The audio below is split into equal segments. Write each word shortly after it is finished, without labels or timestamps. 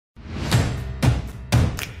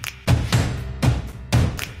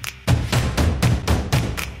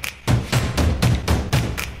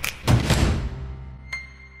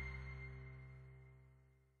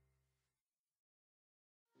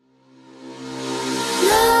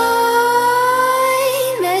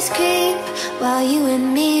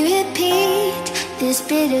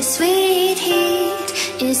bittersweet heat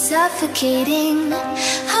is suffocating.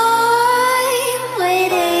 I'm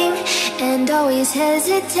waiting and always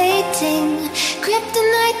hesitating.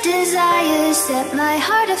 Kryptonite desires set my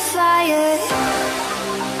heart afire.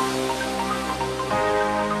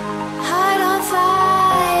 Heart on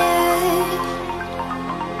fire.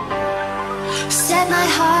 Set my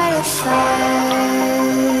heart afire.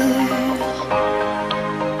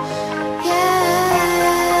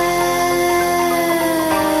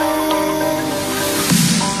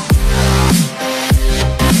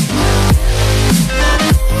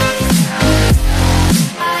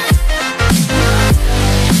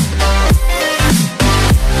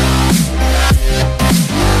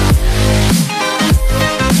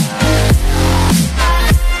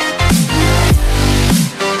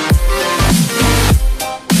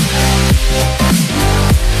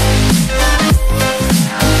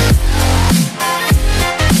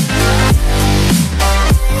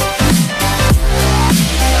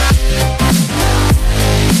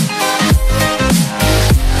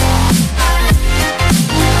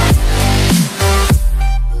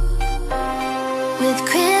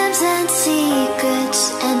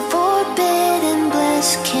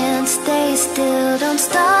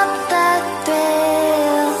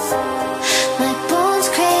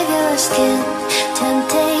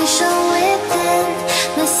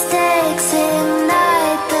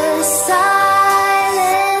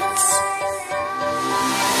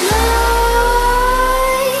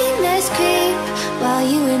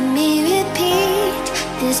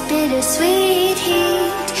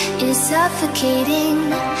 Suffocating.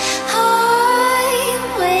 I'm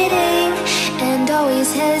waiting and always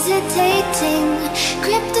hesitating.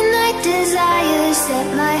 Kryptonite desires set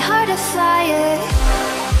my heart afire.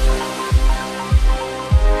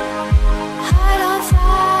 Heart on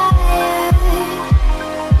fire.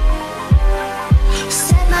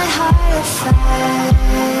 Set my heart afire.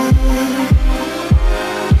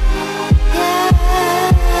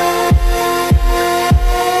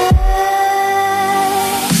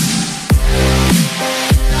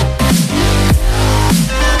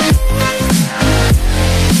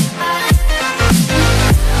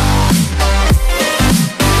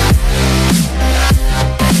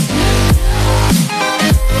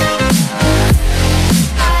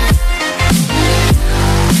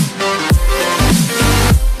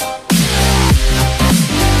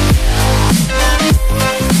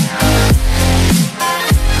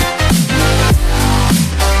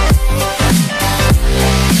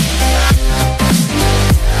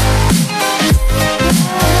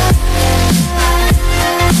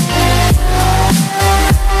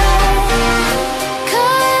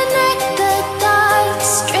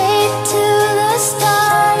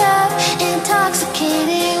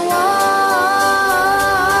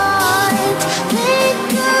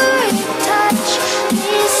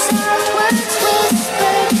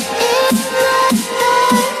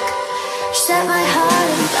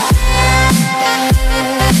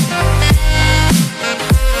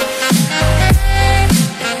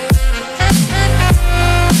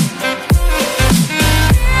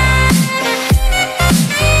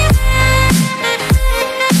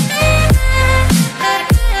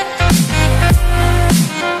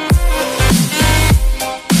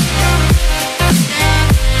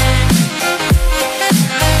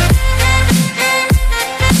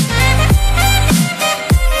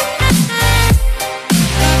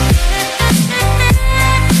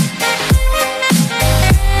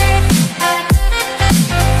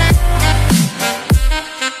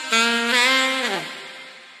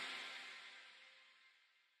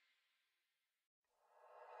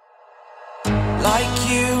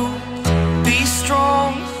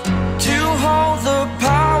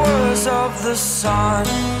 The sun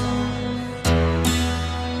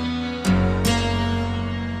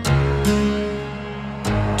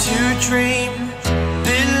to dream,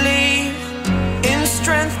 believe in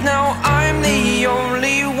strength. Now I'm the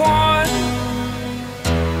only one,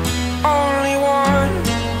 only one.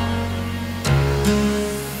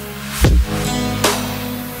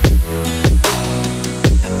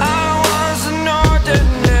 I was an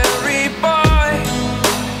ordinary boy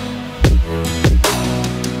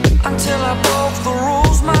until I broke the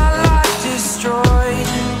rules, my life destroyed.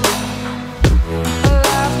 A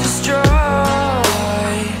life destroyed.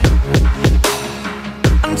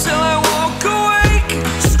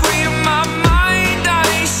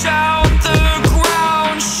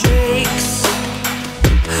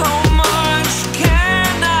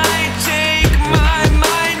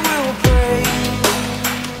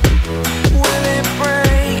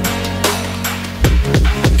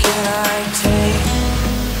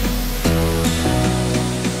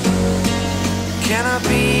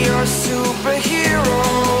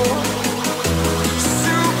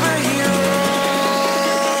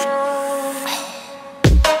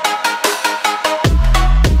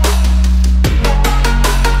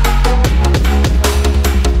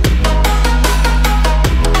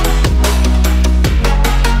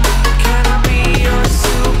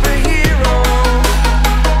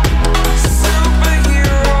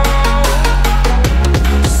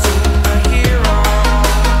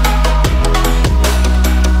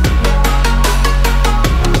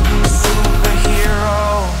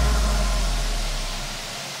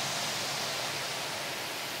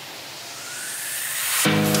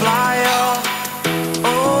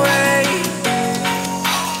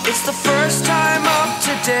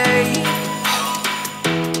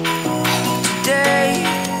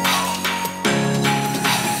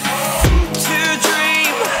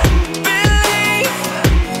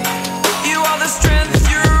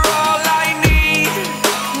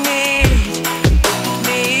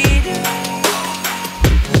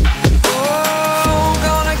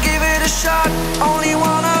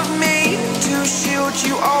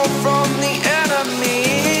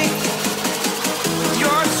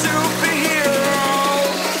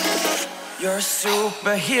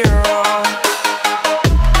 superhero.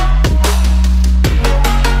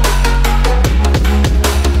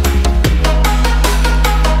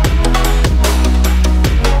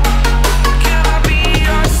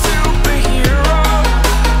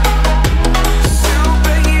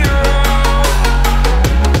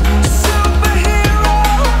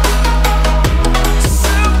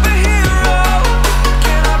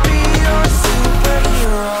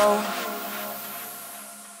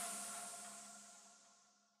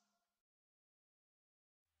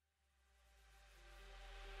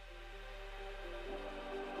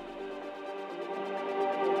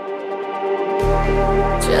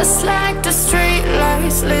 Just like the street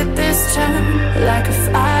lights lit this town, like a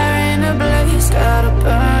fire in a blaze, gotta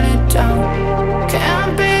burn it down.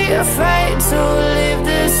 Can't be afraid to leave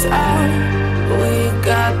this out. We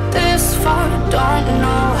got this far, don't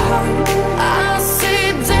know how. I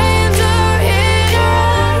see danger in your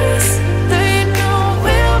eyes. They know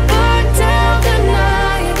we'll burn down the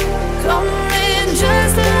night. Coming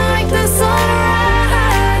just like the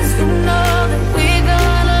sunrise. You know that we're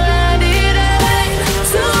gonna let it out.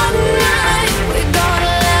 Tonight, we're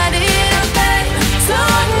gonna let it out.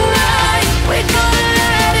 Tonight, we're gonna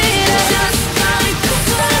let it out. Just like the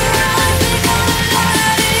sunrise, we're gonna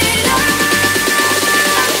let it out.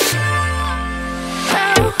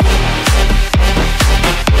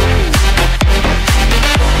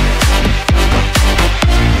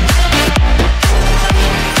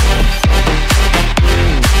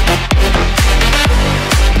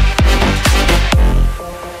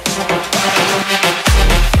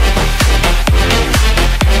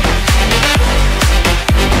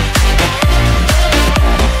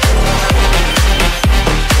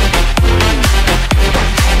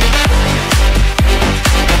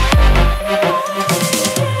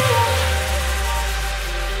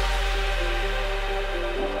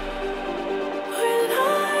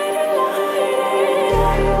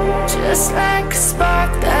 Just like a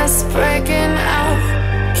spark that's breaking out.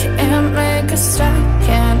 Can't make a stop,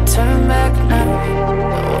 can't turn back now.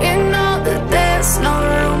 We know that there's no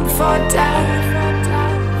room for doubt.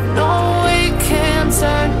 No, we can't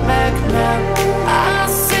turn back now. I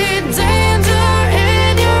see danger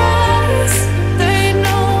in your eyes. They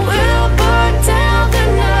know we'll burn down the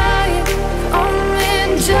night.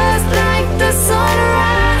 Coming just like the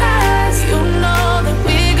sunrise. You know that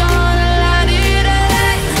we're gonna let it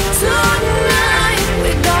out. Tonight,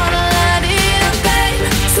 we're gonna let it out.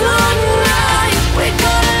 Tonight, we're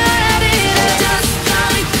gonna let it out. Just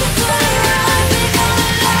like the sunrise, we're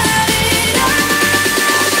gonna let it out.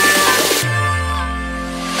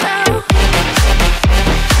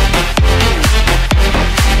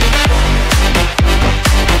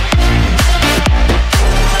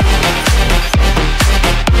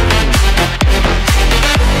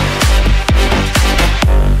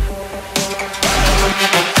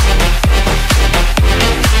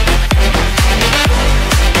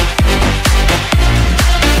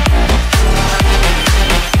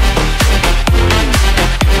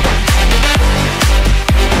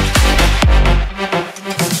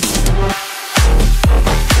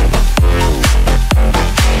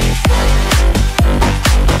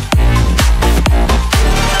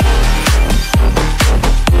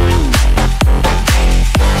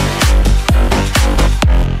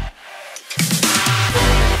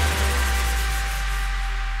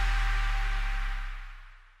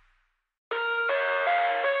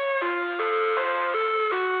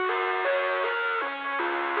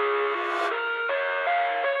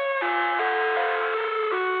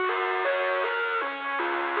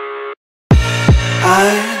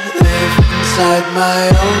 I live inside my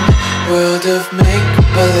own world of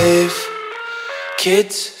make-believe.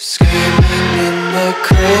 Kids screaming in their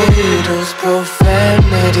cradles,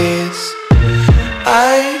 profanities.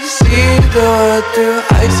 I see the world through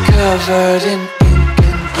ice covered in ink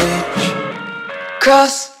and bleach.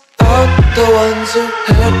 Cross out the ones who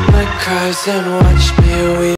heard my cries and watched me weep.